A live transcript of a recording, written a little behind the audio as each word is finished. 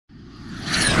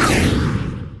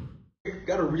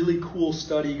a really cool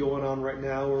study going on right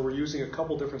now where we're using a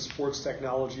couple different sports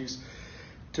technologies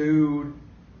to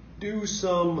do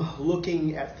some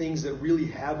looking at things that really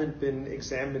haven't been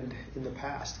examined in the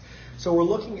past. So we're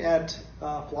looking at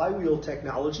flywheel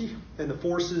technology and the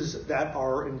forces that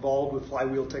are involved with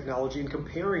flywheel technology and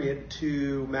comparing it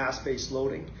to mass-based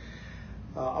loading.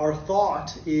 Our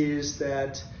thought is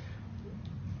that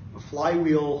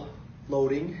flywheel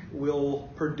loading will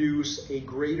produce a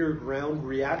greater ground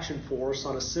reaction force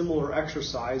on a similar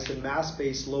exercise than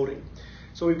mass-based loading.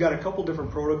 So we've got a couple different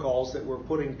protocols that we're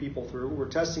putting people through. We're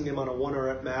testing them on a 1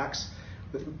 rep max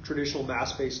with traditional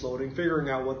mass-based loading, figuring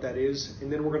out what that is,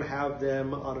 and then we're going to have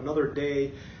them on another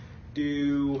day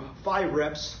do 5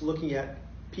 reps looking at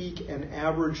peak and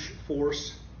average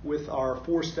force with our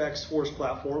ForceX force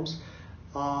platforms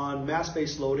on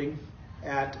mass-based loading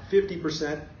at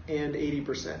 50% and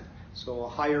 80%. So a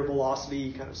higher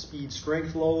velocity kind of speed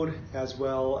strength load as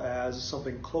well as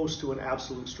something close to an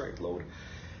absolute strength load.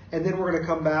 And then we're going to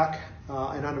come back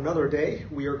and on another day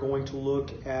we are going to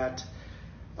look at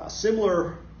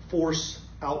similar force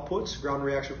outputs, ground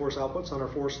reaction force outputs on our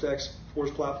ForceX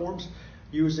force platforms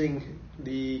using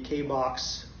the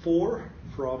kBox 4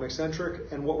 from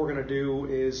Exxentric. And what we're going to do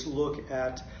is look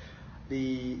at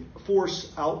the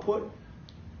force output,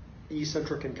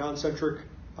 eccentric and concentric,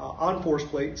 on force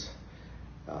plates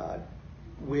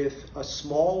with a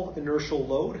small inertial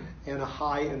load and a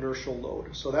high inertial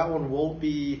load. So that one won't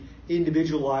be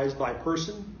individualized by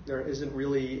person. There isn't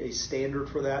really a standard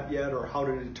for that yet, or how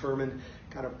to determine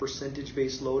kind of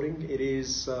percentage-based loading. It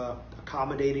is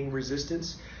accommodating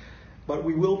resistance, but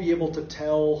we will be able to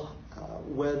tell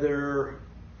whether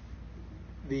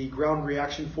the ground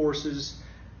reaction forces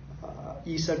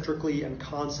eccentrically and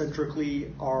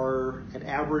concentrically are an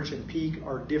average and peak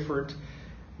are different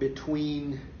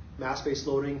between mass-based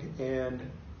loading and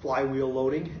flywheel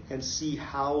loading, and see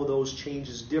how those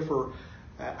changes differ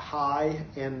at high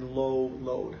and low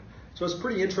load. So it's a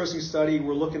pretty interesting study.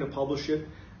 We're looking to publish it,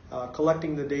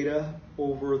 collecting the data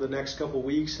over the next couple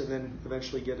weeks, and then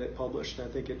eventually get it published. And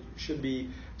I think it should be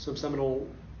some seminal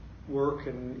work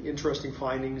and interesting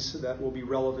findings that will be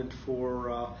relevant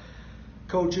for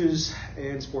coaches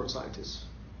and sports scientists.